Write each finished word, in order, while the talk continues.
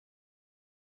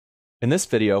In this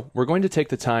video, we're going to take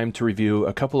the time to review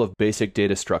a couple of basic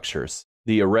data structures,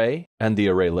 the array and the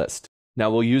array list.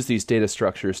 Now we'll use these data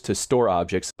structures to store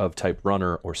objects of type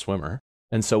runner or swimmer,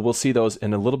 and so we'll see those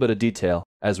in a little bit of detail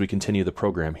as we continue the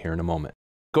program here in a moment.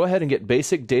 Go ahead and get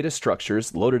basic data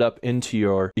structures loaded up into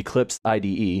your Eclipse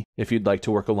IDE if you'd like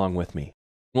to work along with me.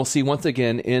 We'll see once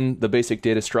again in the basic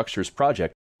data structures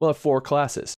project, we'll have 4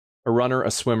 classes: a runner, a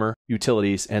swimmer,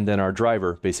 utilities, and then our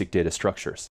driver basic data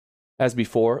structures. As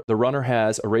before, the runner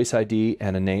has a race ID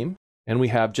and a name, and we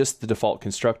have just the default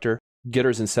constructor.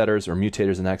 Getters and setters or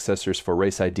mutators and accessors for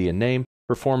race ID and name.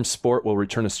 Perform sport will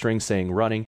return a string saying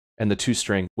running, and the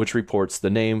toString, which reports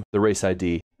the name, the race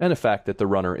ID, and the fact that the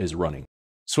runner is running.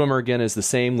 Swimmer again is the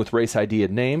same with race ID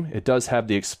and name. It does have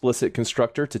the explicit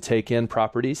constructor to take in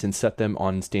properties and set them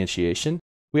on instantiation.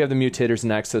 We have the mutators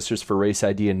and accessors for race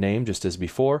ID and name just as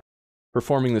before.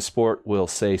 Performing the sport will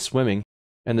say swimming,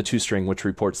 and the toString, which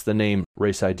reports the name,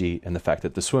 race ID, and the fact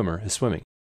that the swimmer is swimming.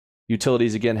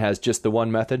 Utilities again has just the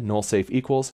one method, null-safe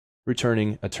equals,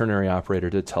 returning a ternary operator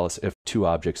to tell us if 2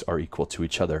 objects are equal to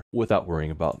each other without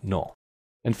worrying about null.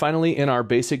 And finally, in our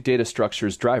basic data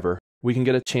structures driver, we can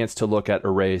get a chance to look at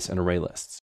arrays and array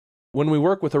lists. When we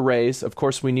work with arrays, of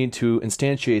course, we need to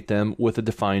instantiate them with a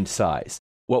defined size.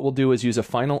 What we'll do is use a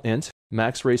final int,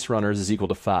 max race runners is equal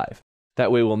to 5.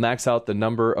 That way we'll max out the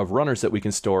number of runners that we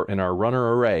can store in our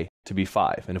runner array to be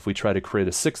 5. And if we try to create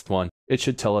a 6th one, it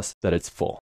should tell us that it's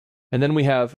full. And then we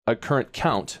have a current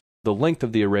count. The length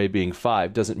of the array being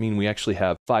 5 doesn't mean we actually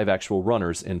have 5 actual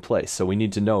runners in place. So we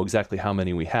need to know exactly how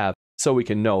many we have so we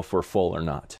can know if we're full or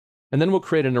not. And then we'll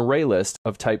create an array list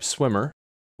of type swimmer,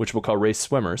 which we'll call race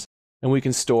swimmers, and we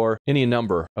can store any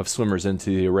number of swimmers into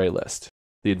the array list.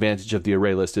 The advantage of the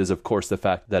array list is, of course, the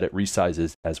fact that it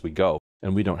resizes as we go,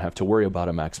 and we don't have to worry about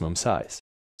a maximum size.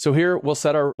 So here we'll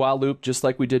set our while loop just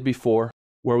like we did before,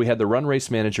 where we had the run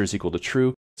race manager is equal to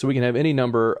true, so we can have any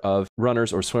number of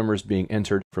runners or swimmers being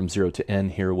entered from 0 to n.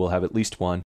 Here we'll have at least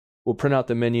 1. We'll print out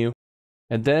the menu,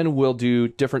 and then we'll do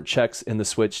different checks in the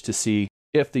switch to see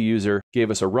if the user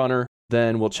gave us a runner.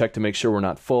 Then we'll check to make sure we're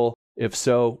not full. If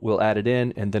so, we'll add it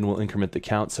in, and then we'll increment the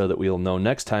count so that we'll know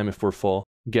next time if we're full.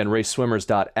 Again,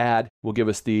 raceswimmers.add will give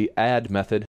us the add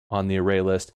method on the array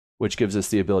list, which gives us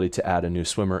the ability to add a new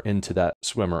swimmer into that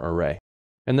swimmer array.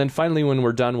 And then finally, when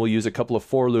we're done, we'll use a couple of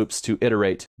for loops to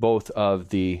iterate both of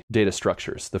the data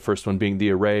structures. The first one being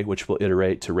the array, which will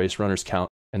iterate to race runners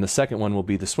count, and the second one will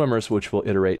be the swimmers, which will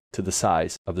iterate to the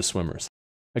size of the swimmers.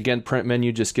 Again, print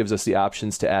menu just gives us the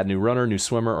options to add new runner, new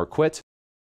swimmer, or quit.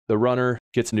 The runner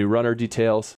gets new runner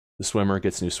details, the swimmer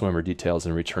gets new swimmer details,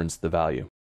 and returns the value.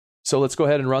 So let's go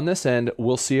ahead and run this, and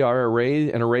we'll see our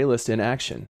array and array list in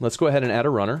action. Let's go ahead and add a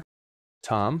runner,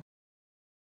 Tom.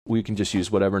 We can just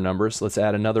use whatever numbers. Let's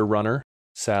add another runner,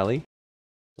 Sally,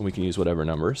 and we can use whatever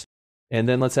numbers. And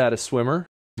then let's add a swimmer,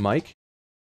 Mike,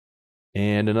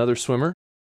 and another swimmer,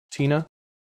 Tina.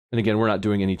 And again, we're not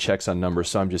doing any checks on numbers,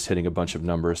 so I'm just hitting a bunch of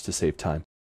numbers to save time.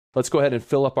 Let's go ahead and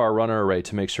fill up our runner array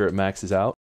to make sure it maxes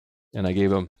out. And I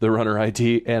gave them the runner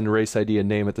ID and race ID and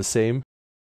name at the same.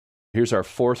 Here's our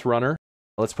 4th runner.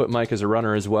 Let's put Mike as a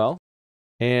runner as well.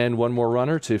 And one more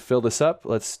runner to fill this up.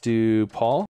 Let's do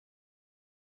Paul.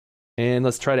 And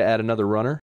let's try to add another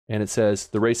runner. And it says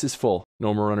the race is full.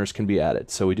 No more runners can be added.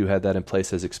 So we do have that in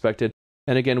place as expected.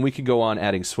 And again, we could go on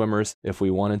adding swimmers if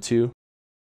we wanted to.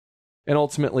 And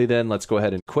ultimately then, let's go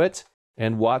ahead and quit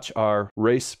and watch our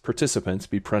race participants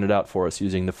be printed out for us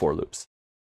using the for loops.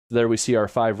 There we see our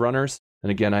 5 runners. And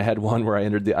again, I had one where I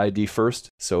entered the ID first,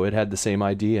 so it had the same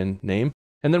ID and name.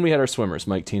 And then we had our swimmers,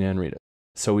 Mike, Tina, and Rita.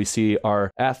 So we see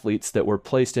our athletes that were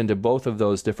placed into both of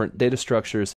those different data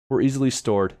structures were easily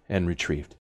stored and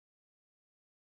retrieved.